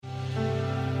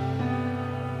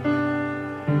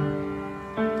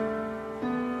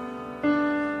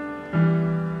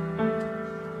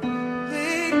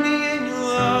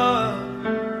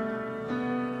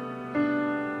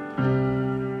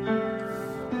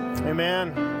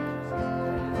Amen.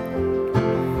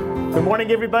 Good morning,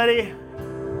 everybody.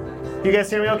 You guys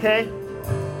hear me okay?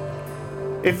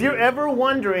 If you're ever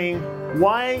wondering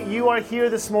why you are here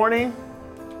this morning,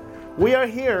 we are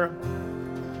here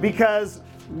because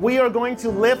we are going to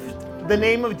lift the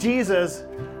name of Jesus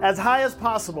as high as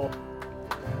possible.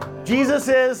 Jesus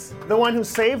is the one who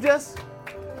saved us.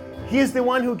 He's the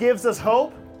one who gives us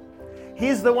hope.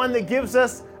 He's the one that gives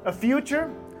us a future.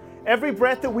 Every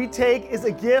breath that we take is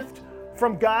a gift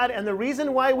from God, and the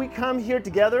reason why we come here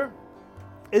together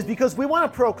is because we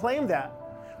want to proclaim that.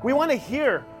 We want to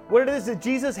hear what it is that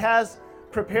Jesus has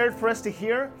prepared for us to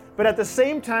hear, but at the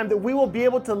same time that we will be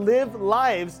able to live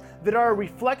lives that are a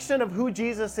reflection of who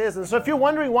Jesus is. And so if you're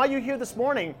wondering why you're here this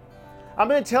morning, I'm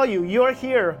going to tell you, you're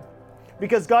here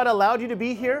because God allowed you to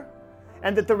be here,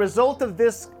 and that the result of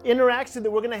this interaction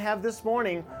that we're going to have this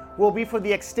morning will be for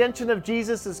the extension of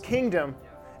Jesus' kingdom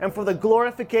and for the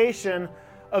glorification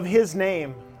of His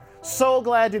name. So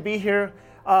glad to be here.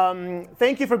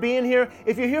 Thank you for being here.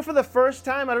 If you're here for the first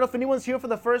time, I don't know if anyone's here for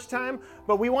the first time,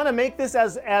 but we want to make this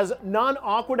as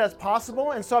non-awkward as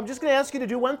possible. And so I'm just going to ask you to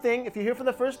do one thing. If you're here for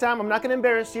the first time, I'm not going to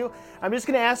embarrass you. I'm just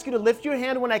going to ask you to lift your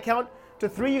hand when I count to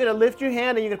 3. You're going to lift your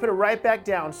hand and you're going to put it right back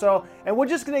down. And we're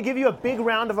just going to give you a big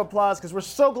round of applause because we're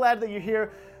so glad that you're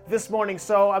here this morning.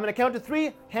 So I'm going to count to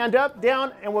 3, hand up,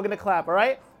 down, and we're going to clap, all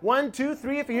right? 1, 2,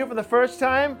 3 if you're here for the first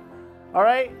time. All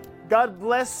right? God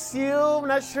bless you. I'm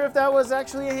not sure if that was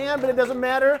actually a hand, but it doesn't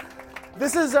matter.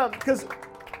 This is because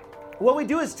what we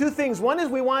do is 2 things. One is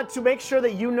we want to make sure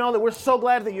that you know that we're so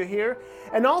glad that you're here.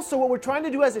 And also what we're trying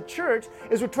to do as a church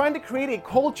is we're trying to create a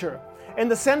culture in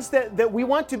the sense that we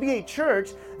want to be a church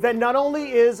that not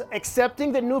only is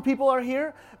accepting that new people are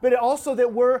here, but also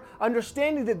that we're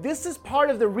understanding that this is part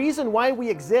of the reason why we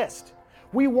exist.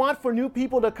 We want for new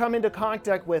people to come into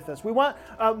contact with us. We want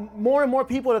more and more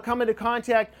people to come into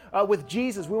contact with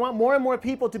Jesus. We want more and more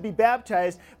people to be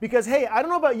baptized because, hey, I don't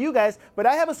know about you guys, but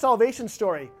I have a salvation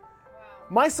story.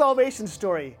 My salvation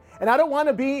story. And I don't want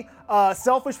to be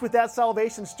selfish with that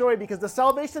salvation story because the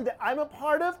salvation that I'm a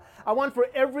part of, I want for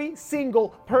every single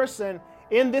person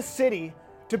in this city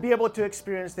to be able to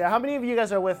experience that. How many of you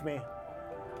guys are with me?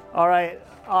 All right.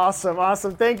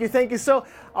 Awesome. Thank you. So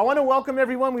I want to welcome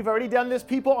everyone. We've already done this.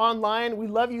 People online, we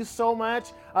love you so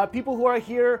much. People who are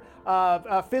here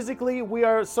physically, we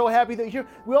are so happy that you're here.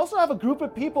 We also have a group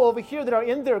of people over here that are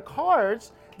in their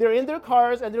cars. They're in their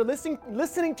cars and they're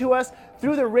listening to us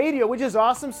through the radio, which is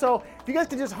awesome. So if you guys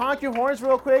could just honk your horns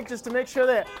real quick just to make sure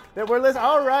that we're listening.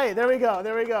 All right. There we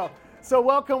go. So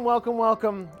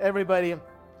welcome, everybody. A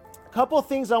couple of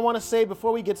things I want to say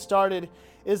before we get started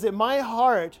is that my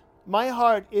heart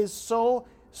is so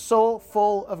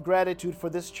full of gratitude for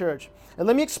this church. And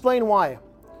let me explain why.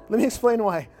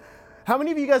 How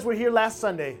many of you guys were here last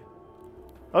Sunday?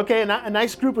 Okay, a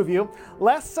nice group of you.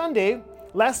 Last Sunday,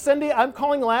 I'm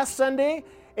calling last Sunday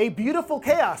a beautiful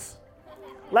chaos.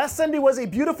 Last Sunday was a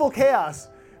beautiful chaos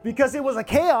because it was a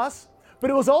chaos, but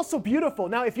it was also beautiful.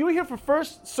 Now, if you were here for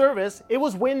first service, it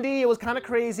was windy, it was kind of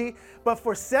crazy, but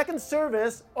for second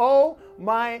service, oh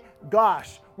my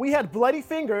gosh. We had bloody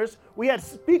fingers, we had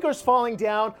speakers falling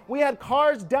down, we had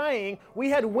cars dying,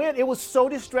 we had wind. It was so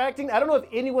distracting. I don't know if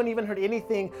anyone even heard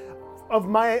anything of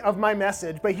my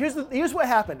message, but here's what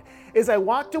happened. Is I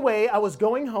walked away, I was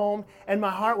going home, and my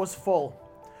heart was full.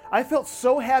 I felt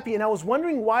so happy, and I was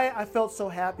wondering why I felt so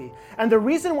happy. And the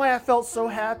reason why I felt so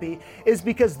happy is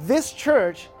because this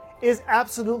church is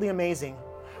absolutely amazing.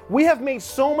 We have made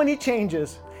so many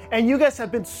changes, and you guys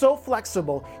have been so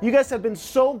flexible. You guys have been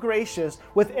so gracious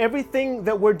with everything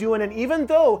that we're doing. And even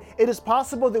though it is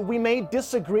possible that we may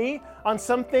disagree on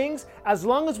some things, as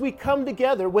long as we come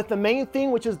together with the main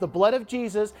thing, which is the blood of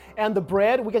Jesus and the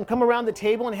bread, we can come around the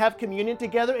table and have communion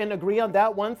together and agree on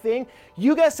that one thing.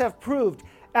 You guys have proved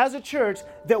as a church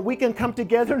that we can come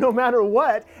together no matter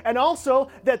what, and also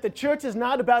that the church is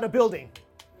not about a building.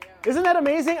 Isn't that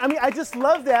amazing? I mean, I just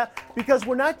love that because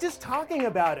we're not just talking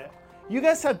about it. You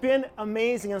guys have been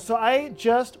amazing, and so I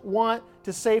just want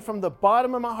to say from the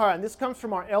bottom of my heart, and this comes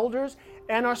from our elders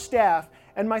and our staff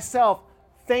and myself,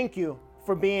 thank you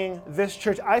for being this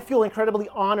church. I feel incredibly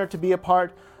honored to be a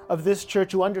part of this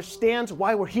church who understands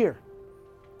why we're here.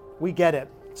 We get it.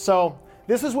 So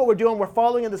this is what we're doing. We're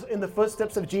following in the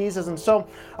footsteps of Jesus, and so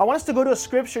I want us to go to a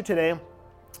scripture today,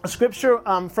 a scripture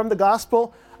from the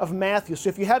Gospel of Matthew. So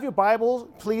if you have your Bibles,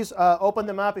 please open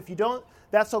them up. If you don't,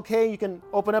 that's okay. You can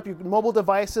open up your mobile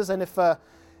devices, and if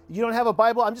you don't have a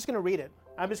Bible, I'm just going to read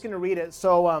it.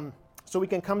 So we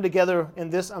can come together in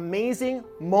this amazing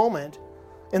moment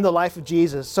in the life of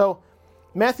Jesus. So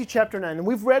Matthew chapter 9, and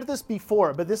we've read this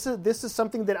before, but this is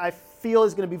something that I feel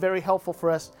is going to be very helpful for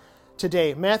us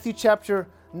today. Matthew chapter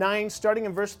 9, starting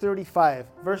in verse 35.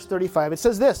 Verse 35, it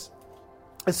says this.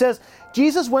 It says,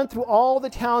 Jesus went through all the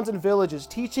towns and villages,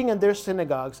 teaching in their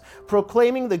synagogues,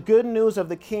 proclaiming the good news of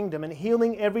the kingdom and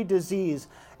healing every disease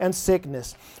and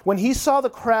sickness. When he saw the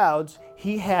crowds,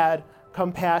 he had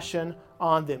compassion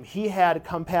on them. He had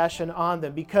compassion on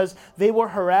them because they were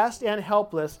harassed and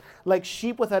helpless like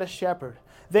sheep without a shepherd.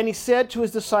 Then he said to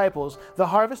his disciples, the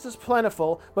harvest is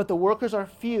plentiful, but the workers are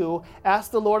few.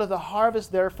 Ask the Lord of the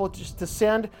harvest, therefore, to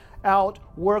send out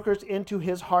workers into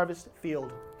his harvest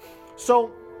field.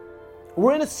 So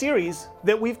we're in a series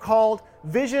that we've called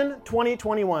Vision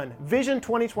 2021. Vision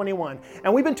 2021.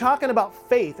 And we've been talking about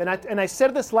faith. And I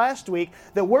said this last week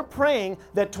that we're praying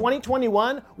that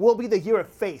 2021 will be the year of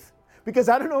faith. Because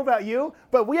I don't know about you,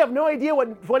 but we have no idea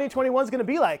what 2021 is going to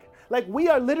be like. Like we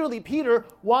are literally Peter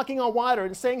walking on water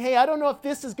and saying, hey, I don't know if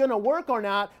this is going to work or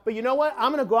not, but you know what?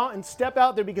 I'm going to go out and step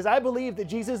out there because I believe that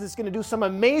Jesus is going to do some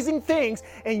amazing things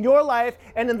in your life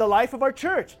and in the life of our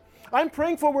church. I'm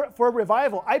praying for a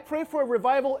revival. I pray for a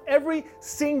revival every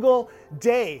single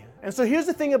day. And so here's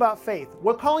the thing about faith.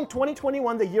 We're calling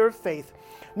 2021 the year of faith.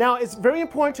 Now, it's very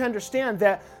important to understand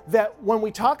that when we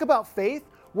talk about faith,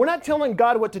 we're not telling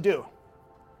God what to do.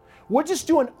 We're just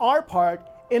doing our part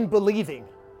in believing.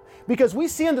 Because we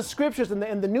see in the scriptures,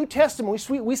 in the New Testament,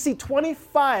 we see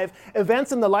 25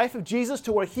 events in the life of Jesus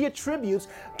to where he attributes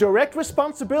direct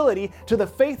responsibility to the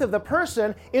faith of the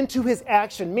person into his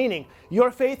action. Meaning,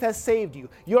 your faith has saved you.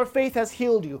 Your faith has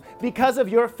healed you because of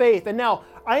your faith. And now,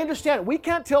 I understand we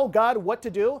can't tell God what to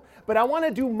do, but I want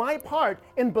to do my part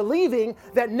in believing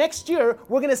that next year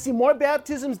we're going to see more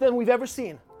baptisms than we've ever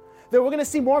seen. That we're going to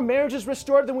see more marriages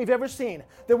restored than we've ever seen.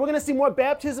 That we're going to see more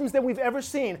baptisms than we've ever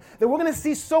seen. That we're going to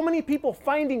see so many people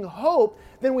finding hope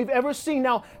than we've ever seen.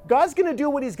 Now, God's going to do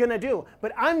what he's going to do,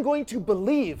 but I'm going to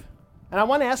believe, and I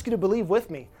want to ask you to believe with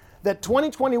me, that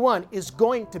 2021 is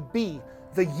going to be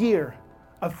the year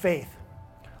of faith.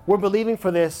 We're believing for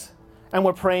this, and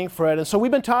we're praying for it. And so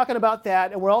we've been talking about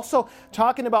that, and we're also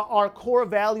talking about our core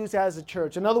values as a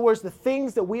church. In other words, the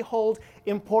things that we hold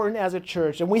important as a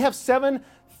church. And we have 7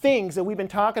 things that we've been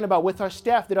talking about with our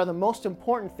staff that are the most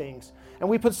important things. And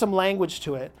we put some language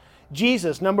to it.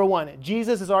 Jesus, number 1.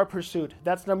 Jesus is our pursuit.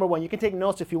 That's number 1. You can take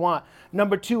notes if you want.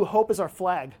 Number 2, hope is our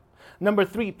flag. Number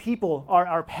 3, people are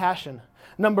our passion.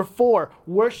 Number 4,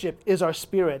 worship is our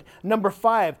spirit. Number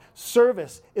 5,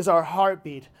 service is our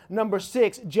heartbeat. Number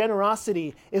 6,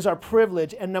 generosity is our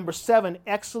privilege. And number 7,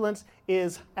 excellence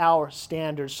is our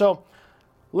standard. So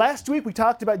last week we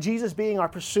talked about Jesus being our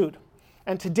pursuit.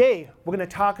 And today, we're going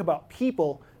to talk about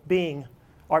people being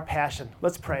our passion.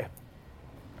 Let's pray.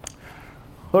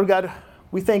 Lord God,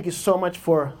 we thank you so much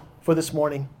for this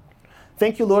morning.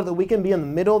 Thank you, Lord, that we can be in the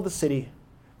middle of the city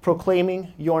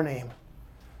proclaiming your name.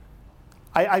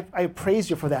 I praise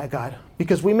you for that, God,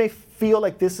 because we may feel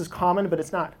like this is common, but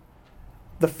it's not.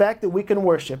 The fact that we can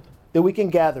worship, that we can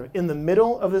gather in the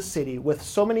middle of the city with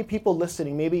so many people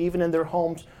listening, maybe even in their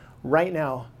homes right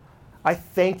now, I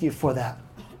thank you for that.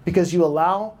 Because you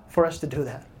allow for us to do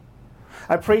that.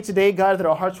 I pray today, God, that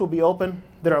our hearts will be open,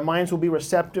 that our minds will be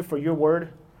receptive for your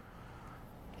word,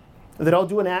 that I'll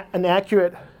do an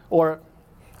accurate or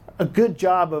a good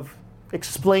job of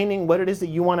explaining what it is that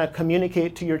you want to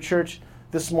communicate to your church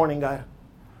this morning, God.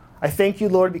 I thank you,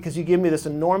 Lord, because you give me this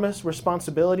enormous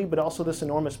responsibility, but also this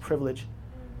enormous privilege.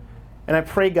 And I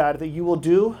pray, God, that you will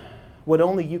do what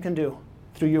only you can do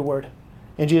through your word.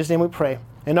 In Jesus' name we pray.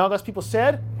 And all God's people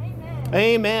said,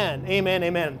 Amen. Amen.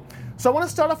 Amen. So I want to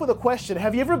start off with a question.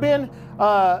 Have you ever been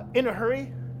in a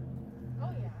hurry? Oh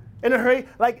yeah. In a hurry,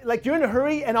 like you're in a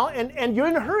hurry and you're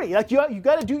in a hurry. Like you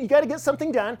got to get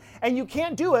something done, and you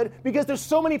can't do it because there's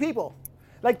so many people.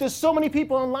 Like there's so many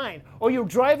people online, or you're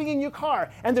driving in your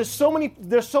car and there's so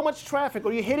much traffic,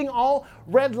 or you're hitting all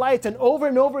red lights, and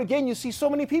over again you see so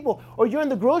many people, or you're in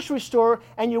the grocery store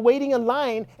and you're waiting in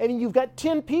line and you've got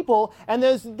 10 people, and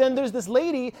then there's this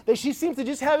lady that she seems to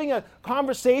just having a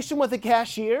conversation with the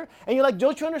cashier, and you're like,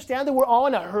 don't you understand that we're all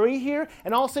in a hurry here?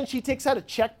 And all of a sudden she takes out a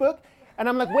checkbook, and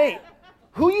I'm like, wait,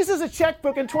 who uses a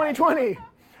checkbook in 2020?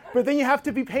 But then you have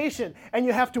to be patient, and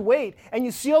you have to wait, and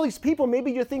you see all these people.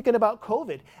 Maybe you're thinking about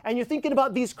COVID, and you're thinking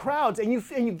about these crowds, and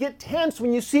you get tense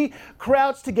when you see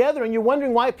crowds together, and you're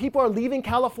wondering why people are leaving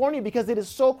California because it is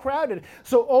so crowded.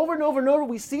 So over and over and over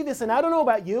we see this, and I don't know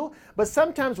about you, but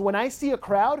sometimes when I see a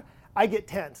crowd, I get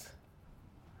tense.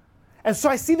 And so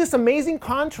I see this amazing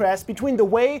contrast between the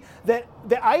way that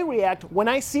I react when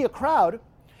I see a crowd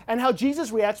and how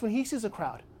Jesus reacts when he sees a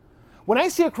crowd. When I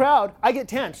see a crowd, I get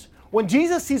tense. When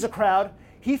Jesus sees a crowd,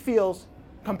 he feels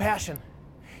compassion.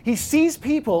 He sees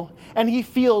people and he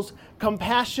feels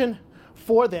compassion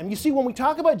for them. You see, when we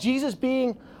talk about Jesus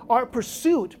being our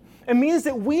pursuit, it means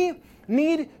that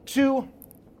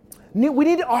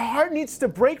our heart needs to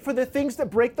break for the things that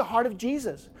break the heart of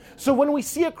Jesus. So when we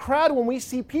see a crowd, when we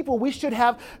see people, we should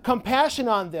have compassion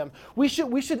on them. We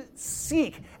should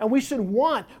seek and we should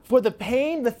want for the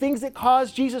pain, the things that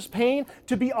cause Jesus pain,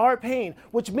 to be our pain,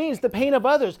 which means the pain of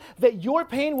others, that your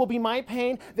pain will be my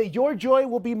pain, that your joy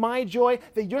will be my joy,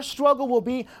 that your struggle will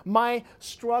be my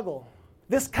struggle.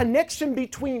 This connection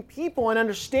between people and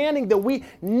understanding that we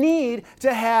need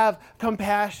to have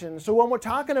compassion. So when we're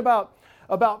talking about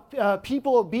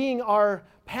people being our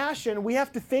passion, we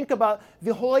have to think about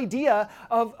the whole idea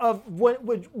of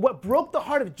what broke the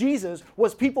heart of Jesus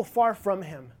was people far from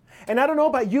him. And I don't know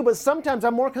about you, but sometimes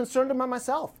I'm more concerned about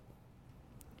myself.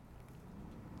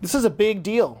 This is a big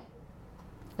deal.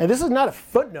 And this is not a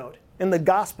footnote in the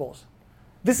Gospels.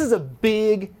 This is a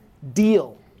big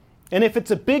deal. And if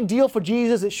it's a big deal for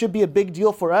Jesus, it should be a big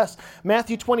deal for us.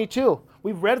 Matthew 22,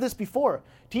 we've read this before.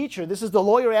 Teacher, this is the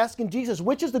lawyer asking Jesus,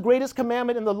 which is the greatest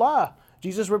commandment in the law?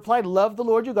 Jesus replied, love the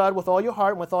Lord your God with all your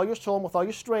heart, and with all your soul, and with all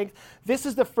your strength. This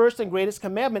is the first and greatest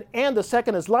commandment, and the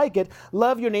second is like it,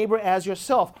 love your neighbor as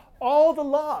yourself. All the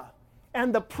law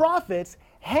and the prophets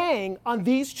hang on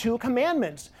these two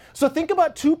commandments. So think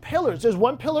about two pillars. There's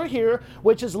one pillar here,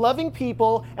 which is loving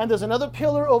people, and there's another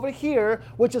pillar over here,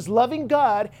 which is loving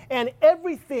God, and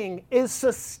everything is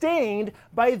sustained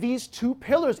by these two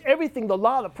pillars. Everything, the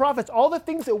law, the prophets, all the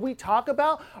things that we talk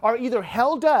about are either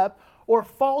held up or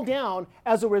fall down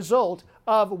as a result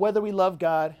of whether we love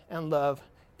God and love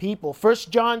people. 1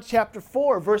 John chapter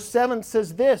 4, verse 7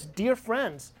 says this, Dear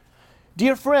friends,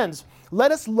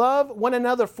 let us love one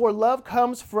another, for love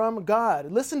comes from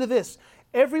God. Listen to this.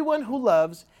 Everyone who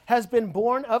loves has been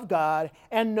born of God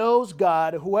and knows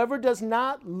God. Whoever does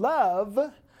not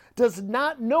love does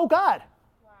not know God.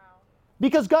 Wow.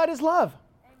 Because God is love.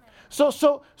 Amen.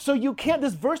 So you can't,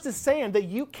 this verse is saying that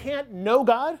you can't know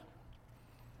God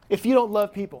if you don't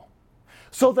love people.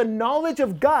 So the knowledge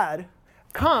of God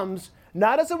comes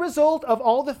not as a result of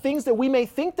all the things that we may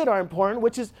think that are important,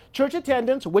 which is church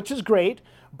attendance, which is great,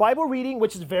 Bible reading,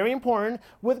 which is very important,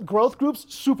 with growth groups,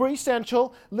 super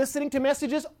essential, listening to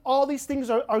messages, all these things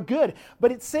are good.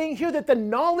 But it's saying here that the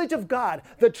knowledge of God,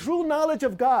 the true knowledge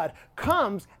of God,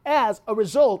 comes as a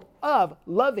result of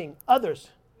loving others.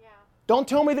 Yeah. Don't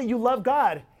tell me that you love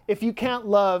God if you can't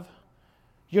love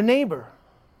your neighbor.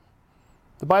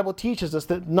 The Bible teaches us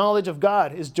that knowledge of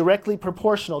God is directly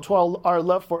proportional to our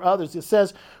love for others. It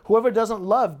says, whoever doesn't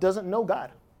love doesn't know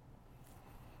God.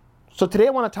 So today I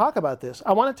want to talk about this.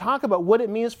 I want to talk about what it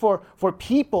means for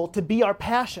people to be our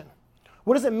passion.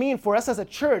 What does it mean for us as a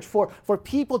church, for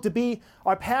people to be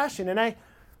our passion? And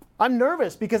I'm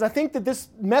nervous because I think that this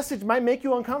message might make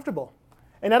you uncomfortable.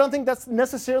 And I don't think that's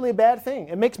necessarily a bad thing.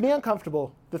 It makes me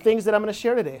uncomfortable, the things that I'm going to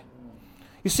share today.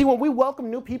 You see, when we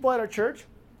welcome new people at our church,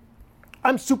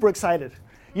 I'm super excited.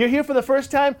 You're here for the first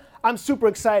time, I'm super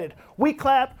excited. We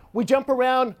clap, we jump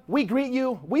around, we greet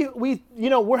you,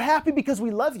 we're happy because we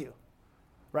love you,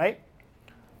 right?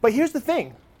 But here's the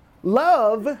thing.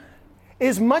 Love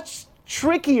is much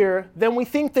trickier than we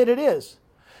think that it is.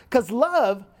 Because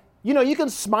love, you can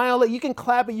smile it, you can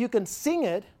clap it, you can sing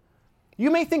it.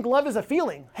 You may think love is a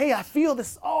feeling. Hey, I feel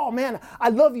this, oh man, I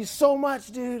love you so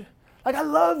much, dude. Like, I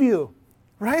love you,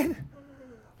 right?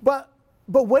 But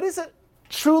what does it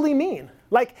truly mean?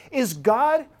 Like, is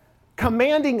God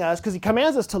commanding us, because he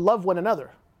commands us to love one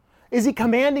another, is he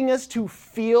commanding us to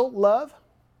feel love?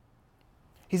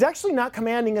 He's actually not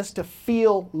commanding us to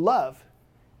feel love.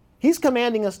 He's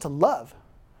commanding us to love,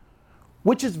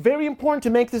 which is very important to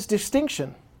make this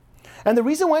distinction. And the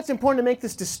reason why it's important to make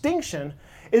this distinction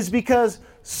is because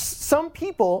some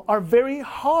people are very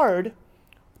hard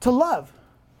to love.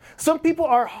 Some people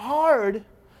are hard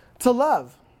to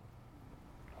love.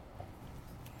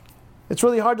 It's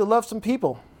really hard to love some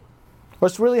people. Or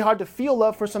it's really hard to feel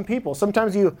love for some people.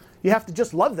 Sometimes you have to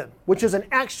just love them, which is an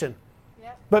action.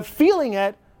 Yep. But feeling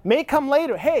it may come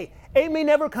later. Hey, it may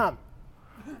never come.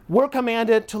 We're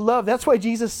commanded to love. That's why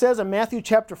Jesus says in Matthew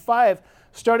chapter 5,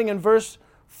 starting in verse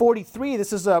 43,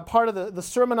 this is a part of the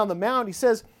Sermon on the Mount. He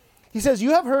says,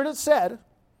 you have heard it said,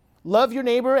 love your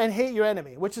neighbor and hate your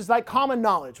enemy, which is like common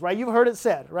knowledge, right? You've heard it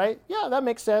said, right? Yeah, that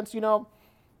makes sense,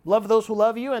 Love those who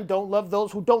love you and don't love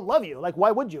those who don't love you. Like,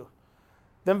 why would you?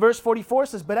 Then verse 44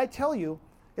 says, but I tell you,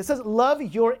 it says, love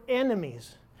your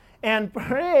enemies and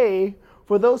pray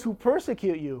for those who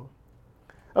persecute you.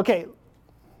 Okay,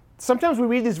 sometimes we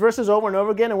read these verses over and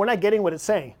over again and we're not getting what it's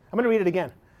saying. I'm going to read it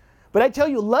again. But I tell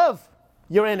you, love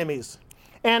your enemies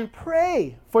and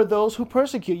pray for those who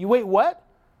persecute you. Wait, what?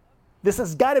 This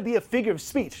has got to be a figure of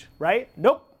speech, right?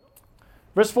 Nope.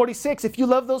 Verse 46, if you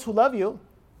love those who love you,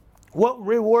 what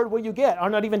reward will you get? Are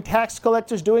not even tax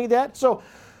collectors doing that? So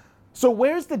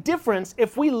where's the difference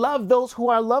if we love those who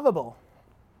are lovable?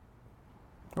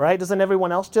 Right? Doesn't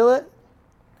everyone else do it?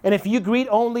 And if you greet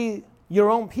only your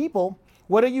own people,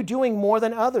 what are you doing more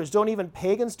than others? Don't even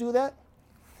pagans do that?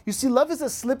 You see, love is a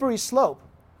slippery slope.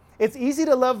 It's easy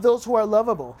to love those who are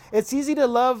lovable. It's easy to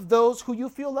love those who you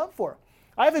feel love for.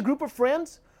 I have a group of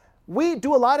friends. We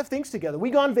do a lot of things together. We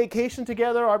go on vacation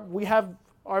together.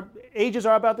 Our ages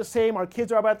are about the same. Our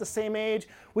kids are about the same age.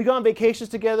 We go on vacations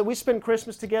together. We spend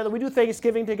Christmas together. We do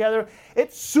Thanksgiving together.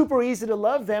 It's super easy to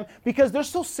love them because they're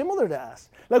so similar to us.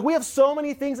 Like, we have so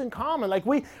many things in common. Like,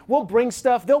 we'll bring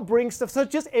stuff. They'll bring stuff. So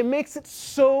it makes it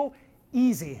so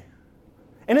easy.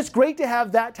 And it's great to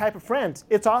have that type of friends.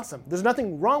 It's awesome. There's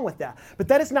nothing wrong with that. But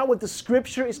that is not what the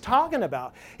scripture is talking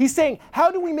about. He's saying, how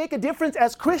do we make a difference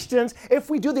as Christians if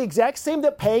we do the exact same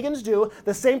that pagans do,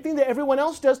 the same thing that everyone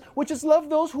else does, which is love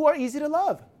those who are easy to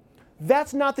love?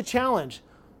 That's not the challenge.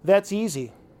 That's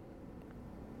easy.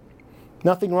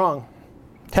 Nothing wrong.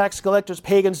 Tax collectors,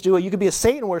 pagans do it. You could be a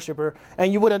Satan worshiper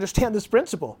and you would understand this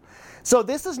principle. So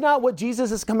this is not what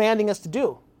Jesus is commanding us to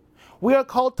do. We are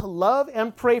called to love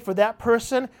and pray for that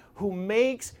person who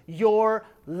makes your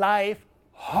life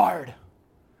hard.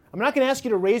 I'm not going to ask you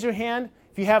to raise your hand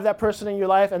if you have that person in your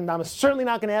life, and I'm certainly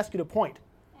not going to ask you to point.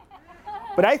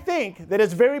 But I think that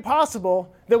it's very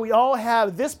possible that we all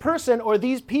have this person or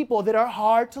these people that are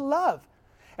hard to love.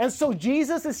 And so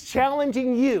Jesus is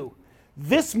challenging you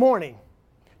this morning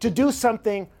to do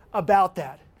something about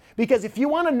that. Because if you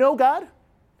want to know God,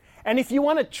 and if you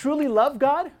want to truly love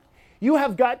God, you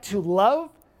have got to love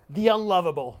the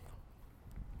unlovable.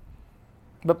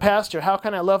 But Pastor, how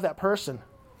can I love that person?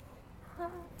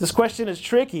 This question is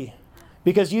tricky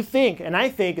because you think, and I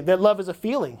think, that love is a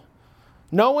feeling.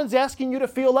 No one's asking you to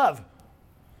feel love.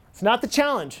 It's not the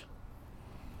challenge.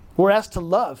 We're asked to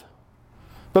love.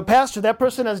 But Pastor, that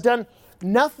person has done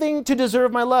nothing to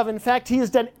deserve my love. In fact, he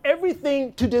has done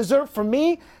everything to deserve for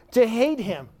me to hate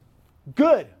him.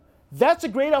 Good. That's a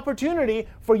great opportunity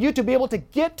for you to be able to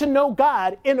get to know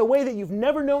God in a way that you've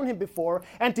never known him before,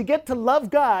 and to get to love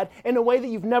God in a way that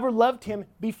you've never loved him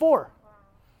before.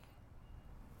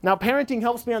 Now, parenting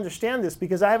helps me understand this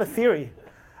because I have a theory.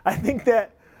 I think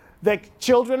that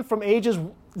children from ages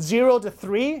 0 to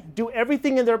 3 do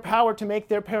everything in their power to make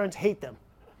their parents hate them.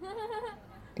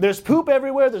 There's poop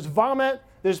everywhere, there's vomit,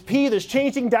 there's pee, there's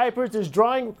changing diapers, there's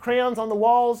drawing with crayons on the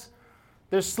walls,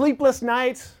 there's sleepless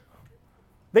nights.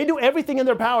 They do everything in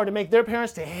their power to make their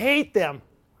parents to hate them,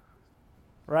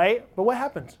 right? But what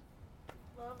happens?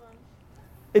 Love them.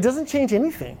 It doesn't change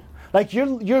anything. Like, your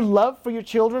love for your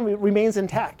children remains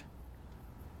intact.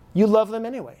 You love them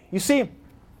anyway. You see,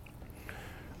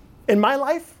 in my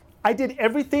life, I did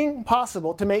everything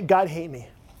possible to make God hate me.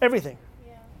 Everything.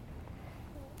 Yeah.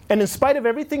 And in spite of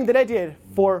everything that I did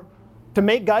to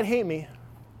make God hate me,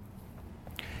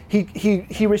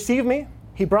 He received me.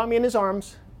 He brought me in his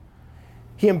arms.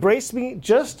 He embraced me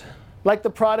just like the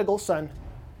prodigal son.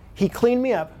 He cleaned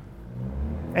me up,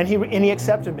 and he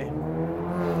accepted me.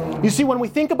 You see, when we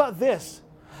think about this,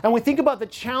 and we think about the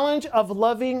challenge of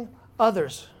loving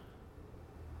others,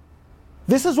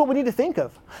 this is what we need to think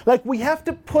of. Like, we have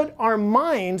to put our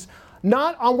minds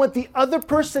not on what the other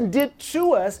person did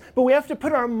to us, but we have to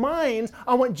put our minds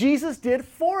on what Jesus did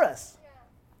for us.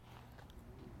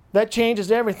 That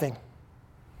changes everything.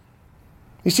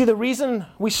 You see, the reason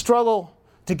we struggle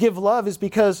to give love is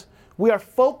because we are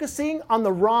focusing on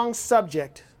the wrong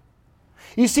subject.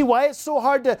 You see why it's so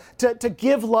hard to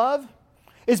give love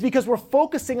is because we're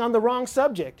focusing on the wrong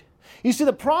subject. You see,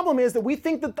 the problem is that we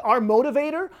think that our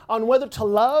motivator on whether to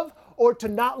love or to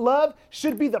not love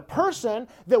should be the person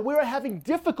that we're having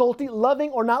difficulty loving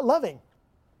or not loving.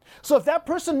 So if that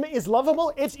person is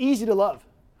lovable, it's easy to love.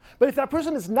 But if that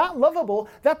person is not lovable,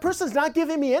 that person's not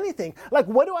giving me anything. Like,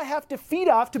 what do I have to feed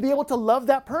off to be able to love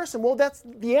that person? Well, that's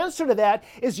the answer to that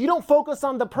is you don't focus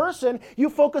on the person, you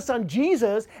focus on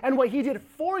Jesus and what he did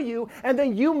for you, and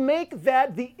then you make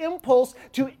that the impulse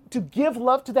to give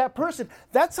love to that person.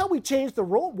 That's how we change the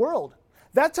world.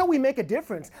 That's how we make a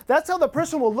difference. That's how the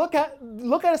person will look at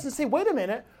us and say, wait a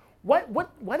minute, why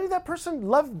did that person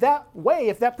love that way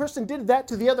if that person did that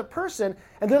to the other person?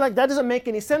 And they're like, that doesn't make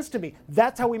any sense to me.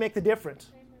 That's how we make the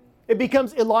difference. It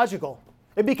becomes illogical.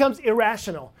 It becomes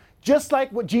irrational, just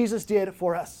like what Jesus did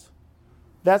for us.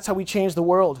 That's how we change the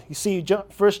world. You see,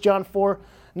 1 John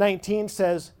 4:19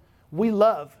 says, we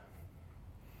love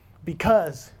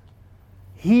because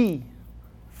he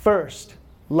first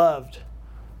loved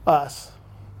us.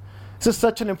 This is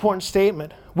such an important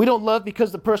statement. We don't love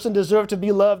because the person deserved to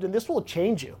be loved, and this will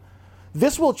change you.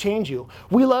 This will change you.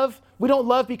 We don't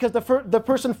love because the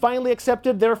person finally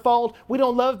accepted their fault. We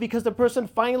don't love because the person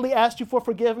finally asked you for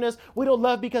forgiveness. We don't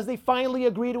love because they finally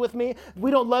agreed with me.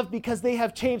 We don't love because they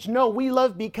have changed. No, we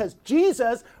love because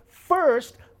Jesus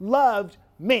first loved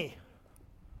me.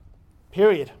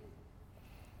 Period.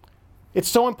 It's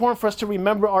so important for us to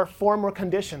remember our former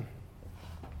condition.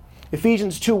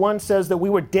 Ephesians 2:1 says that we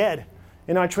were dead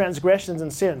in our transgressions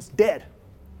and sins. Dead.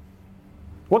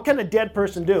 What can a dead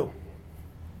person do?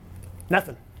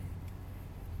 Nothing.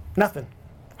 Nothing.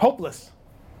 Hopeless.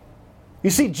 You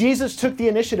see, Jesus took the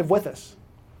initiative with us.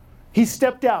 He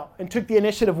stepped out and took the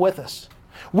initiative with us.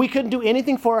 We couldn't do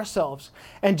anything for ourselves.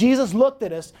 And Jesus looked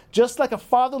at us just like a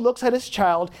father looks at his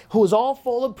child who is all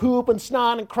full of poop and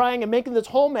snot and crying and making this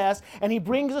whole mess. And he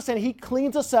brings us and he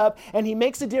cleans us up and he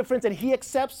makes a difference and he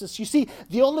accepts us. You see,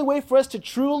 the only way for us to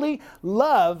truly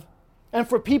love and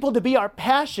for people to be our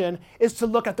passion is to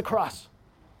look at the cross.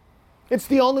 It's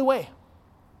the only way.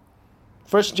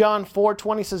 1 John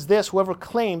 4:20 says this, whoever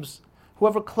claims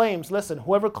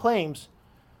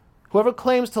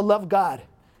to love God,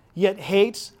 yet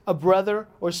hates a brother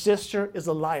or sister is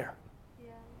a liar.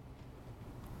 Yeah.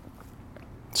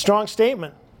 Strong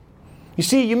statement. You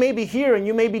see, you may be here and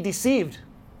you may be deceived.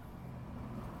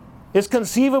 It's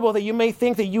conceivable that you may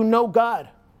think that you know God.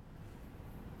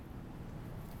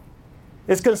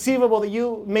 It's conceivable that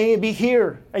you may be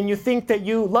here and you think that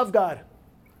you love God,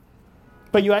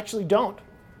 but you actually don't.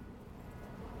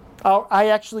 I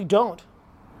actually don't.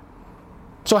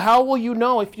 So how will you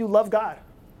know if you love God?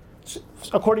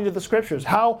 According to the scriptures,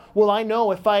 how will I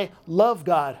know if I love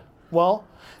God? Well,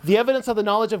 the evidence of the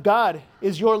knowledge of God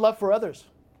is your love for others.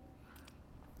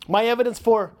 My evidence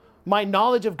for my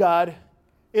knowledge of God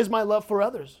is my love for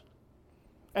others.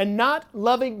 And not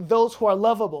loving those who are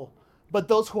lovable, but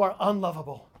those who are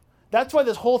unlovable. That's why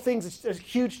this whole thing is a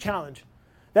huge challenge.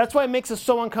 That's why it makes us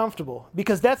so uncomfortable,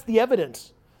 because that's the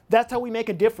evidence. That's how we make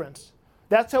a difference.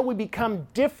 That's how we become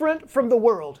different from the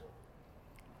world.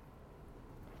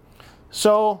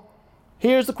 So,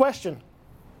 here's the question.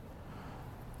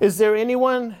 Is there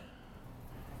anyone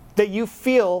that you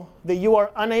feel that you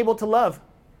are unable to love?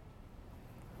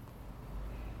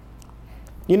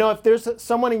 You know, if there's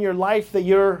someone in your life that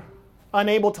you're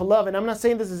unable to love, and I'm not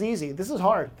saying this is easy. This is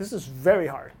hard. This is very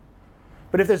hard.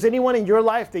 But if there's anyone in your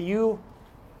life that you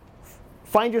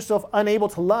find yourself unable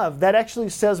to love, that actually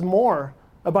says more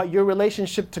about your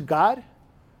relationship to God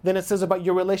than it says about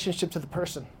your relationship to the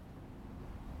person.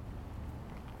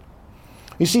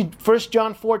 You see, 1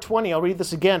 John 4:20, I'll read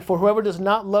this again. For whoever does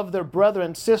not love their brother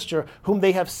and sister whom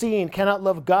they have seen cannot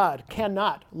love God,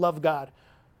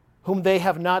 whom they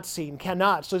have not seen,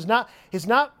 cannot. So he's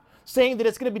not saying that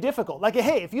it's going to be difficult. Like,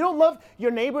 hey, if you don't love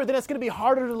your neighbor, then it's going to be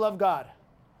harder to love God.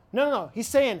 No. He's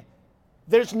saying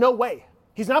there's no way.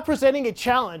 He's not presenting a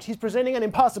challenge. He's presenting an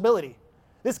impossibility.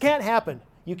 This can't happen.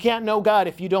 You can't know God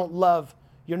if you don't love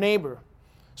your neighbor.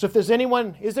 So is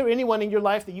there anyone in your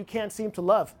life that you can't seem to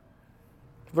love?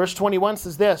 Verse 21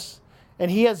 says this, and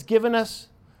he has given us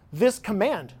this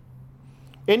command.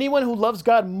 Anyone who loves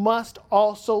God must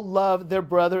also love their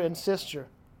brother and sister.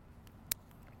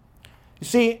 You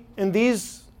see, in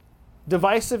these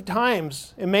divisive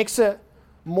times, it makes it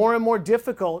more and more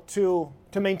difficult to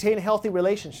maintain healthy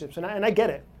relationships. And I get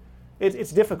it.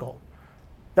 It's difficult.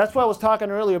 That's why I was talking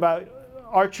earlier about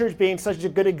our church being such a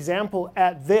good example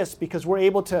at this, because we're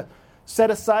able to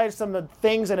set aside some of the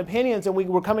things and opinions and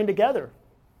we're coming together,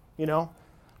 you know.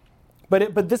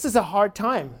 But this is a hard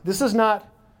time. This is not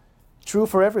true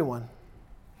for everyone.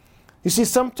 You see,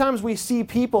 sometimes we see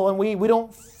people and we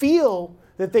don't feel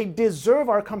that they deserve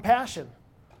our compassion,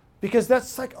 because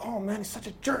that's like, oh man, he's such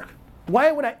a jerk.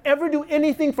 Why would I ever do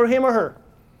anything for him or her?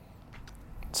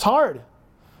 It's hard.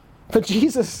 But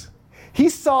Jesus, he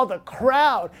saw the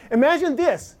crowd. Imagine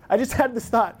this. I just had this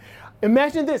thought.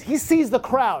 Imagine this. He sees the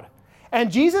crowd.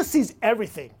 And Jesus sees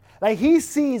everything. Like, he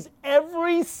sees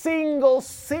every single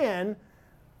sin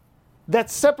that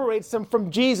separates them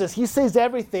from Jesus. He sees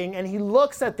everything, and he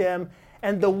looks at them,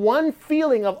 and the one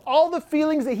feeling of all the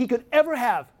feelings that he could ever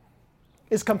have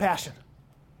is compassion.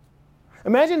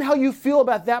 Imagine how you feel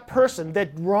about that person that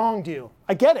wronged you.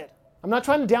 I get it. I'm not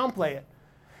trying to downplay it.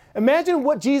 Imagine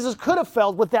what Jesus could have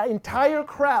felt with that entire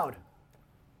crowd.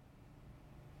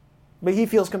 But he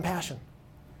feels compassion.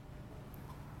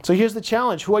 So here's the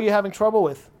challenge. Who are you having trouble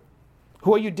with?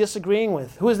 Who are you disagreeing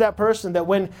with? Who is that person that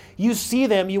when you see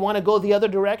them, you want to go the other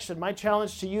direction? My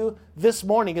challenge to you this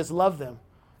morning is love them.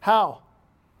 How?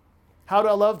 How do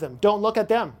I love them? Don't look at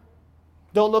them.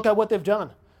 Don't look at what they've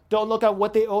done. Don't look at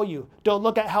what they owe you. Don't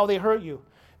look at how they hurt you.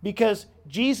 Because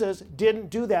Jesus didn't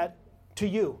do that to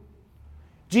you.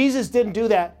 Jesus didn't do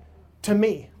that to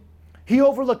me. He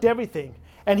overlooked everything,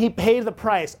 and he paid the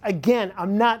price. Again,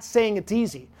 I'm not saying it's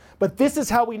easy, but this is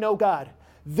how we know God.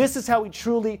 This is how we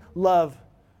truly love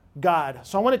God.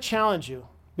 So I want to challenge you.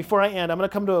 Before I end, I'm going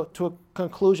to come to a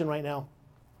conclusion right now.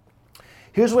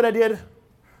 Here's what I did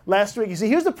last week. You see,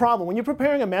 here's the problem. When you're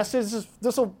preparing a message,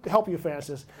 this will help you,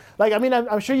 Francis. Like, I mean,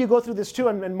 I'm sure you go through this too,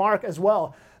 and Mark as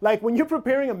well. Like, when you're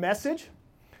preparing a message,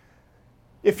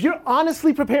 if you're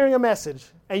honestly preparing a message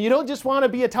and you don't just want to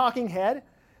be a talking head,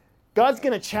 God's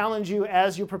going to challenge you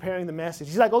as you're preparing the message.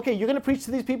 He's like, okay, you're going to preach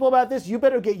to these people about this. You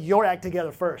better get your act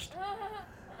together first.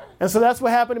 And so that's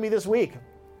what happened to me this week.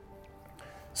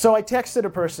 So I texted a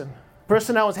person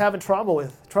I was having trouble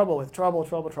with.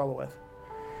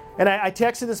 And I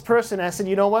texted this person. And I said,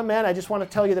 you know what, man? I just want to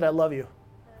tell you that I love you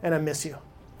and I miss you.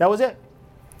 That was it.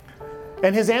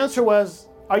 And his answer was,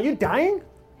 are you dying?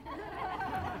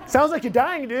 Sounds like you're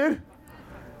dying, dude.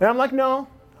 And I'm like, no,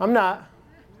 I'm not.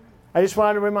 I just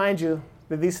wanted to remind you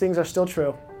that these things are still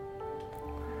true.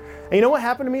 And you know what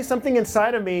happened to me? Something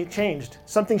inside of me changed.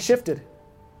 Something shifted.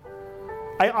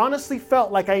 I honestly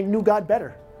felt like I knew God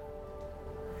better.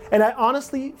 And I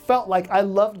honestly felt like I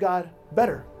loved God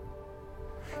better.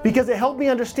 Because it helped me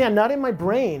understand, not in my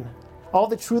brain, all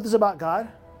the truths about God,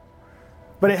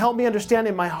 but it helped me understand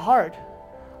in my heart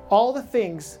all the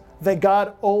things that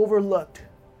God overlooked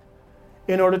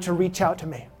in order to reach out to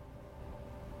me.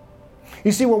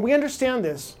 You see, when we understand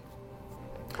this,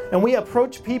 and we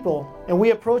approach people, and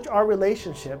we approach our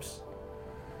relationships,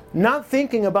 not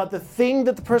thinking about the thing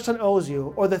that the person owes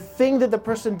you, or the thing that the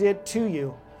person did to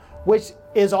you, which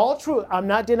is all true, I'm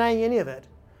not denying any of it.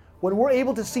 When we're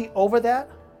able to see over that,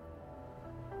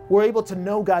 we're able to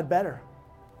know God better.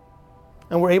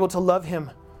 And we're able to love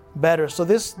Him better. So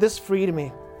this freed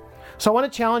me. So I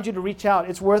want to challenge you to reach out.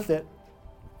 It's worth it.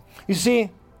 You see,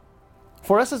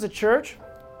 for us as a church,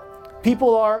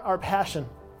 people are our passion.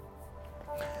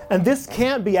 And this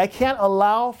can't be, I can't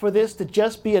allow for this to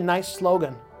just be a nice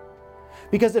slogan.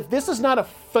 Because if this is not a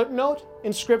footnote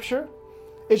in Scripture,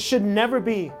 it should never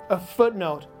be a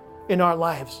footnote in our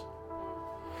lives.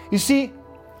 You see,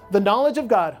 the knowledge of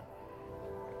God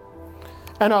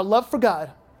and our love for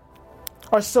God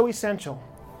are so essential.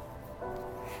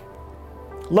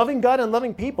 Loving God and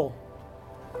loving people.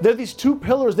 They're these two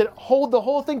pillars that hold the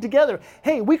whole thing together.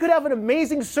 Hey, we could have an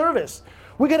amazing service.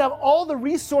 We could have all the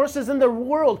resources in the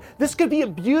world. This could be a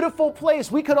beautiful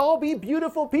place. We could all be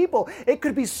beautiful people. It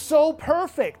could be so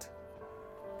perfect.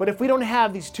 But if we don't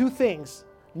have these two things,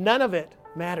 none of it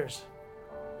matters.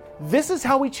 This is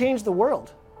how we change the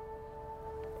world,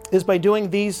 is by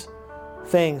doing these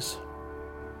things.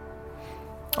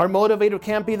 Our motivator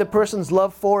can't be the person's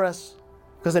love for us,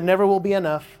 because it never will be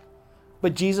enough,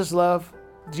 but Jesus' love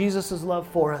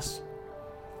for us.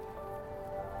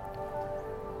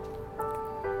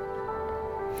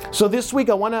 So this week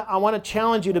I want to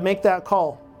challenge you to make that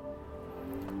call.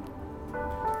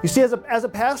 You see, as a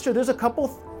pastor, there's a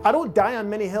couple, I don't die on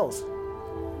many hills.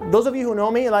 Those of you who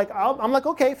know me, I'm like,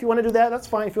 okay, if you want to do that, that's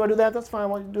fine. If you want to do that, that's fine. I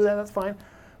want to do that, that's fine.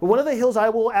 But one of the hills I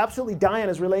will absolutely die on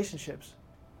is relationships.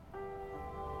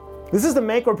 This is the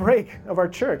make or break of our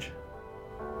church.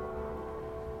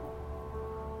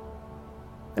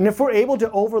 And if we're able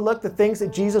to overlook the things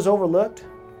that Jesus overlooked,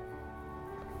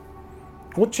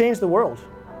 we'll change the world.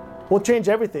 We'll change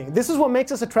everything. This is what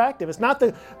makes us attractive. It's not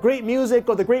the great music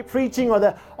or the great preaching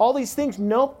or all these things.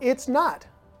 Nope, it's not.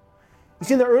 You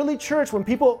see, in the early church, when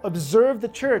people observed the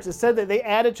church, it said that they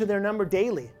added to their number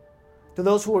daily, to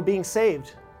those who were being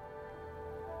saved.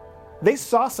 They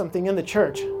saw something in the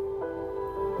church.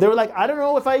 They were like, I don't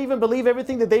know if I even believe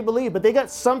everything that they believe, but they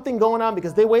got something going on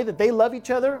because the way that they love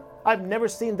each other, I've never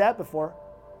seen that before.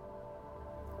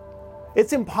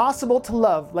 It's impossible to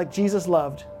love like Jesus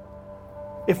loved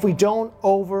if we don't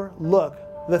overlook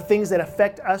the things that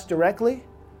affect us directly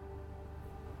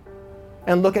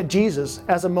and look at Jesus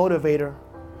as a motivator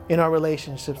in our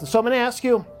relationships. And so I'm going to ask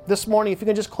you this morning, if you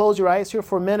can just close your eyes here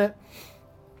for a minute.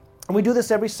 And we do this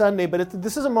every Sunday, but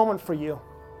this is a moment for you.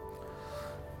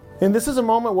 And this is a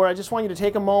moment where I just want you to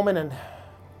take a moment and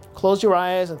close your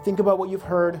eyes and think about what you've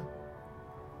heard.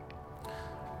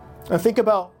 And think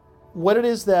about what it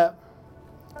is that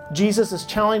Jesus is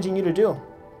challenging you to do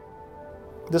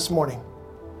this morning.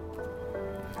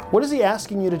 What is He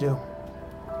asking you to do?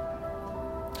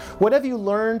 What have you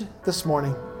learned this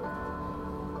morning?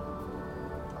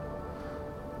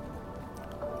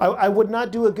 I would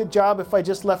not do a good job if I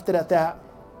just left it at that.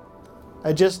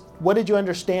 What did you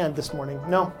understand this morning?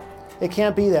 No, it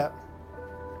can't be that.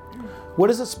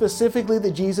 What is it specifically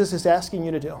that Jesus is asking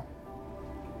you to do?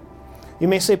 You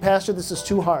may say, Pastor, this is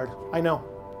too hard. I know.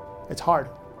 It's hard.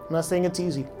 I'm not saying it's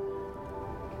easy.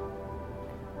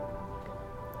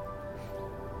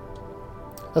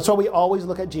 That's why we always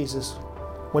look at Jesus.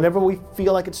 Whenever we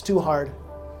feel like it's too hard,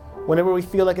 whenever we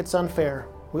feel like it's unfair,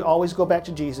 we always go back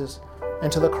to Jesus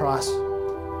and to the cross.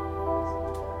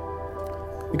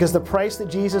 Because the price that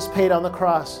Jesus paid on the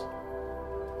cross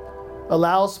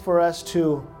allows for us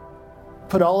to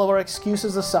put all of our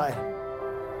excuses aside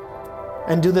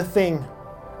and do the thing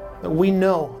that we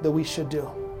know that we should do.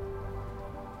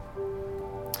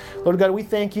 Lord God, we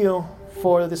thank you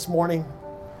for this morning.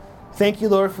 Thank you,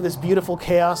 Lord, for this beautiful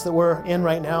chaos that we're in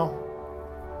right now.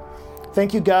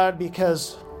 Thank you, God,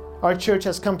 because our church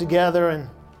has come together and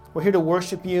we're here to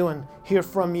worship you and hear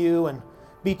from you and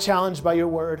be challenged by your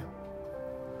word.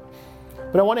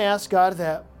 But I want to ask, God,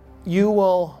 that you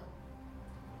will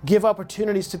give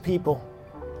opportunities to people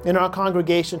in our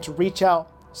congregation to reach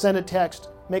out, send a text,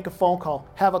 make a phone call,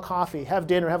 have a coffee, have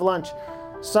dinner, have lunch,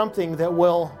 something that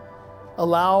will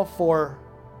allow for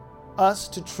us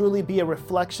to truly be a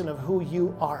reflection of who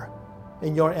you are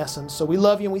in your essence. So we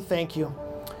love you and we thank you.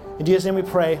 In Jesus' name we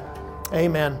pray.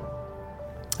 Amen.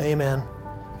 Amen.